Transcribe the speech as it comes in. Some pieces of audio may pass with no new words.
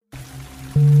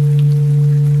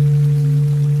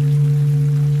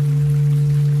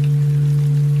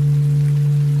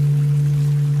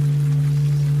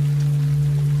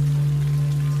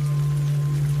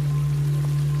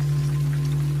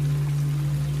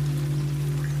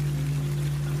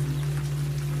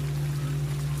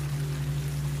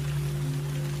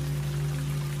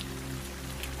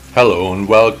Hello and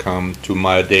welcome to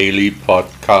my daily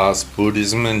podcast,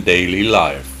 Buddhism and Daily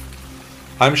Life.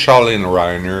 I'm Charlene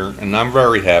Reiner and I'm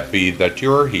very happy that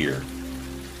you're here.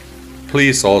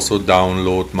 Please also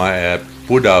download my app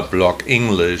Buddha Blog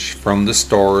English from the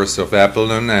stores of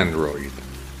Apple and Android.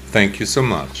 Thank you so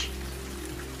much.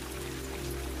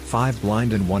 5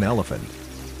 blind and 1 elephant.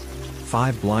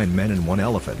 5 blind men and 1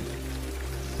 elephant.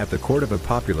 At the court of a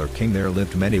popular king there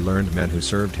lived many learned men who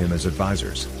served him as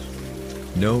advisors.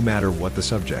 No matter what the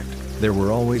subject, there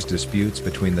were always disputes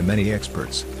between the many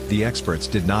experts. The experts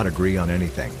did not agree on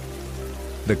anything.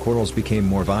 The quarrels became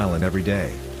more violent every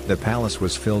day. The palace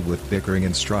was filled with bickering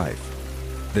and strife.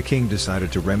 The king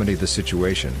decided to remedy the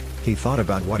situation. He thought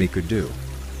about what he could do.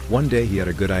 One day he had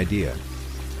a good idea.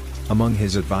 Among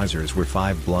his advisors were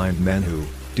 5 blind men who,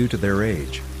 due to their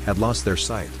age, had lost their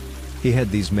sight. He had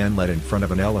these men led in front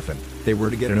of an elephant. They were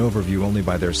to get an overview only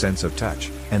by their sense of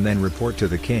touch, and then report to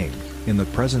the king, in the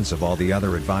presence of all the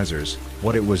other advisors,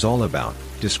 what it was all about,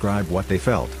 describe what they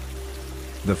felt.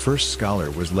 The first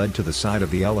scholar was led to the side of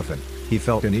the elephant. He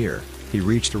felt an ear. He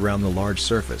reached around the large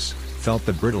surface, felt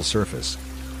the brittle surface.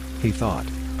 He thought,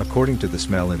 according to the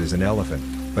smell it is an elephant,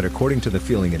 but according to the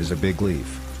feeling it is a big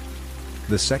leaf.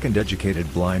 The second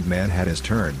educated blind man had his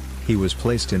turn. He was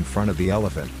placed in front of the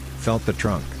elephant, felt the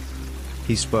trunk.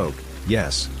 He spoke,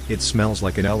 yes, it smells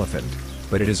like an elephant,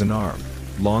 but it is an arm,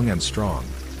 long and strong.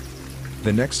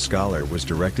 The next scholar was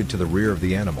directed to the rear of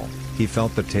the animal. He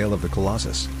felt the tail of the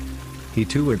colossus. He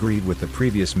too agreed with the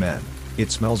previous men.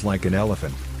 It smells like an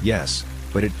elephant, yes,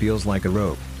 but it feels like a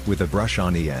rope, with a brush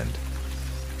on the end.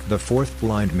 The fourth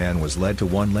blind man was led to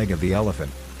one leg of the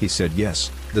elephant. He said, yes,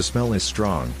 the smell is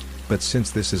strong, but since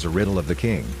this is a riddle of the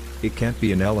king, it can't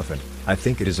be an elephant, I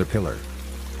think it is a pillar.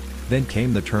 Then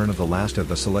came the turn of the last of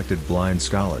the selected blind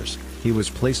scholars. He was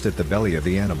placed at the belly of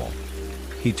the animal.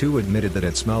 He too admitted that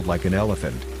it smelled like an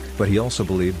elephant, but he also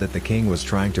believed that the king was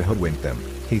trying to hoodwink them.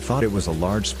 He thought it was a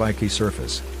large spiky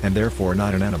surface, and therefore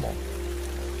not an animal.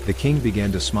 The king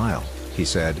began to smile. He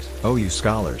said, "Oh, you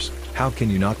scholars, how can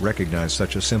you not recognize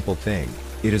such a simple thing?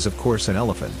 It is of course an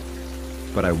elephant.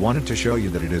 But I wanted to show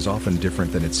you that it is often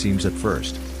different than it seems at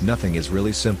first. Nothing is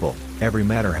really simple, every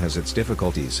matter has its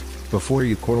difficulties. Before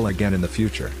you quarrel again in the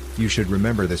future, you should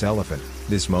remember this elephant,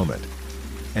 this moment.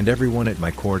 And everyone at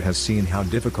my court has seen how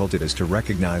difficult it is to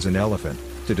recognize an elephant,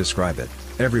 to describe it.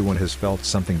 Everyone has felt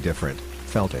something different,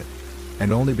 felt it.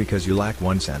 And only because you lack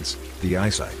one sense, the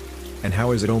eyesight. And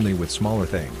how is it only with smaller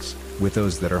things, with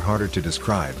those that are harder to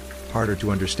describe, harder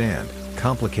to understand,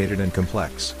 complicated and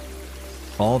complex?"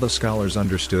 All the scholars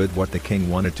understood what the king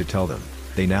wanted to tell them.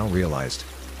 They now realized.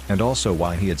 And also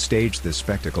why he had staged this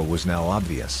spectacle was now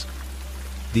obvious.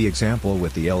 The example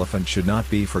with the elephant should not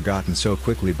be forgotten so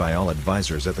quickly by all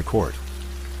advisors at the court.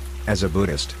 As a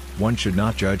Buddhist, one should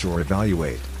not judge or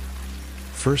evaluate.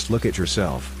 First look at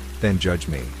yourself, then judge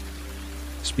me.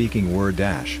 Speaking word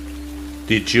dash.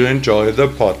 Did you enjoy the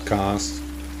podcast?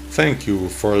 Thank you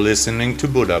for listening to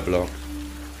Buddha Blog.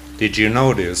 Did you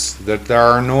notice that there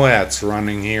are no ads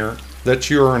running here? That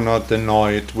you are not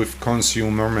annoyed with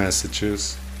consumer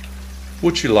messages?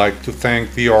 Would you like to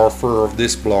thank the author of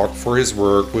this blog for his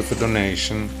work with a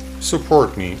donation?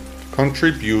 Support me,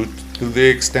 contribute to the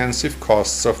extensive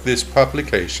costs of this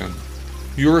publication.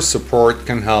 Your support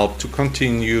can help to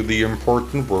continue the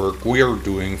important work we are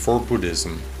doing for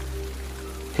Buddhism.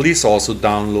 Please also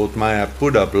download my app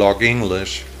Buddha Blog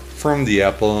English from the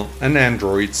Apple and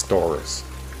Android stores.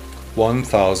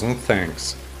 1000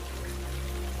 thanks.